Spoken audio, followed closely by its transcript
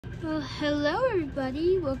Well, hello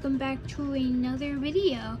everybody, welcome back to another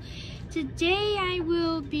video. Today I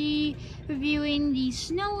will be reviewing the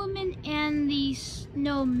Snowwoman and the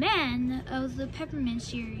Snowman of the Peppermint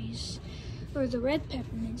series, or the Red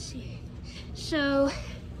Peppermint series. So,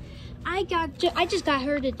 I just got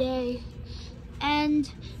her today,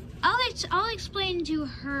 and I'll explain to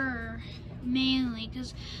her mainly,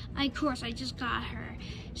 because of course I just got her.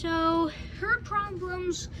 So, her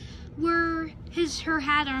problems were her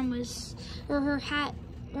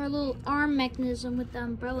little arm mechanism with the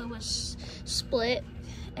umbrella was split,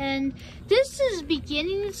 and this is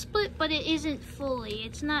beginning to split, but it isn't fully.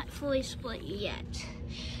 It's not fully split yet.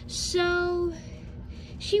 So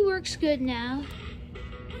she works good now,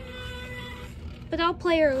 but I'll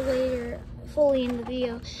play her later fully in the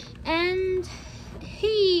video. And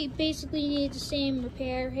he basically needed the same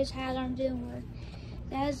repair. His hat arm didn't work.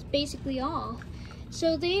 That's basically all.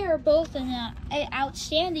 So they are both in an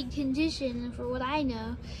outstanding condition for what I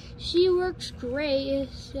know. She works great.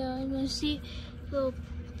 So I'm gonna see a little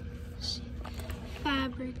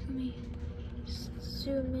fabric. Let me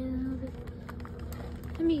zoom in a little bit.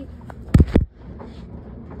 Let me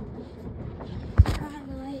try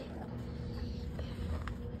to like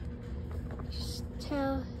just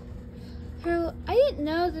tell her. I didn't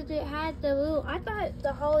know that it had the little. I thought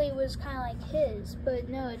the holly was kind of like his, but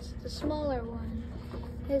no, it's the smaller one.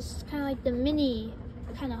 It's kind of like the mini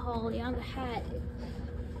kind of holly on the hat.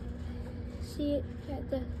 See it?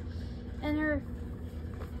 And her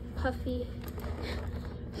puffy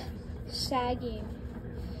sagging.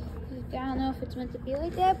 I don't know if it's meant to be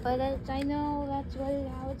like that, but I know that's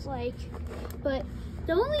how it's like. But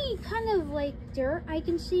the only kind of like dirt I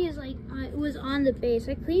can see is like it was on the base.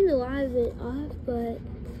 I cleaned a lot of it off, but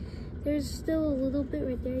there's still a little bit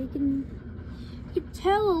right there. You can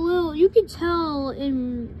tell a little. You could tell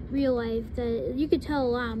in real life that you could tell a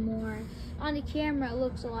lot more. On the camera, it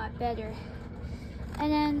looks a lot better.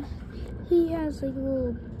 And then he has like a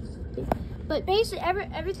little, but basically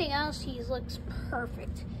everything else he looks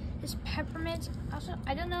perfect. His peppermint. Also,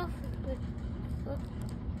 I don't know if look.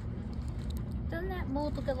 Doesn't that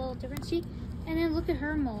mold look a little different? See, and then look at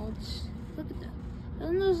her molds. Look at them.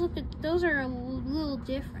 Those are a little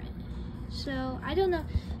different. So I don't know.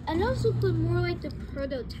 And those look more like the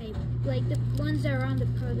prototype, like the ones that are on the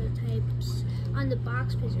prototypes on the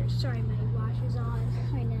box pictures. Sorry, my watch is on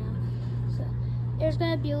right now, so there's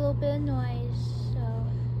gonna be a little bit of noise. So,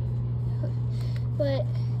 but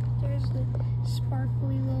there's the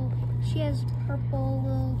sparkly little. She has purple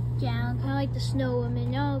little gown, kind of like the Snowwoman.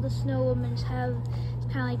 No, the Snowwomans have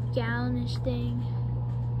kind of like gownish thing,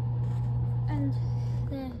 and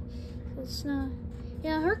the snow.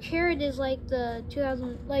 Yeah, her carrot is like the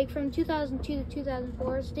from 2002 to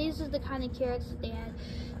 2004. So these are the kind of carrots that they had.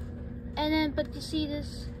 And then, but you see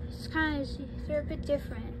this, it's kind of, they're a bit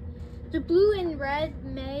different. The blue and red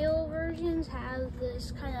male versions have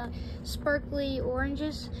this kind of sparkly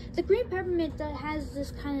oranges. The green peppermint that has this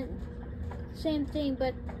kind of same thing,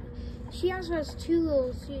 but she also has two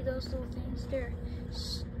little, see those little things?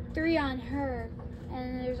 There's 3 on her,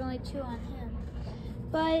 and there's only 2 on him.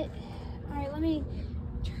 But, alright, let me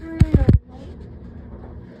turn on the light,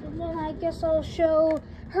 and then I guess I'll show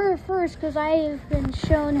her first because I haven't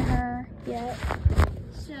shown her yet.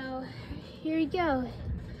 So here you go.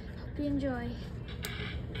 Hope you enjoy.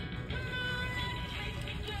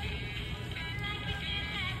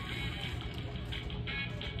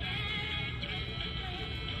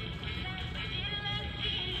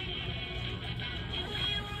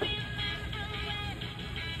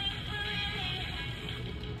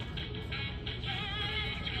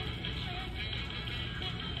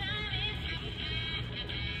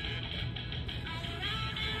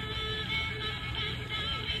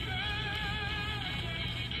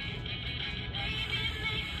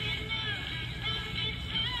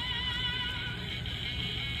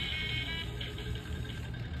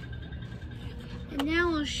 And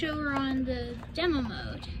now I'll show her on the demo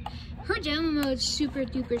mode. Her demo mode's super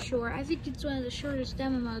duper short. I think it's one of the shortest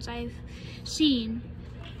demo modes I've seen.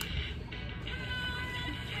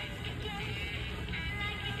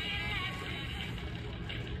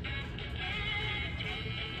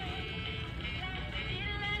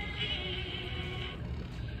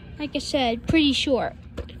 Like I said, pretty short.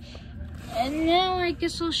 And now I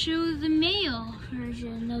guess I'll show the male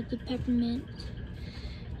version of the peppermint.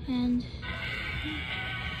 And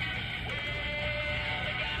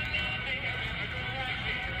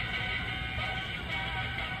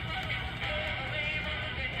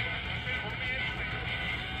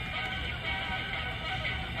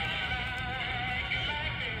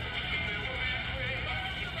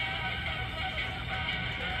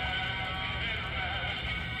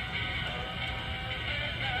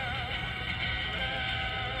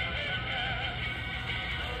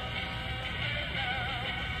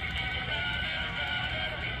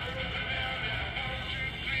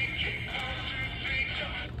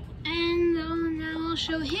I'll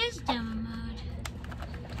show his demo mode.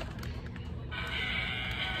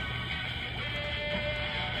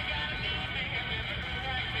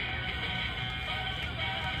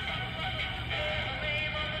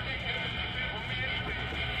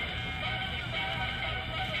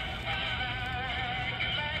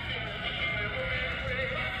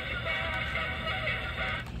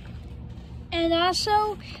 And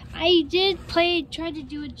also, I did try to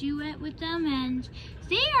do a duet with them, and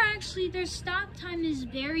they are actually, their stop time is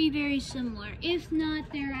very, very similar. If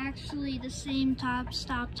not, they're actually the same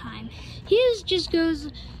stop time. His just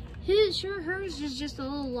goes, hers is just a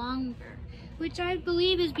little longer, which I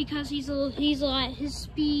believe is because he's a lot, his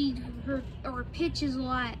speed or pitch is a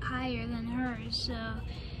lot higher than hers. So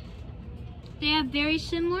they have very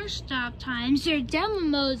similar stop times. Their demo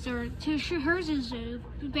modes are, hers is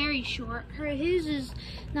very short. His is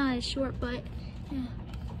not as short, but yeah.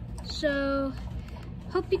 So,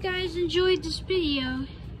 hope you guys enjoyed this video.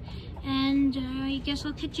 And I guess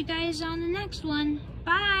I'll catch you guys on the next one.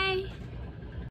 Bye!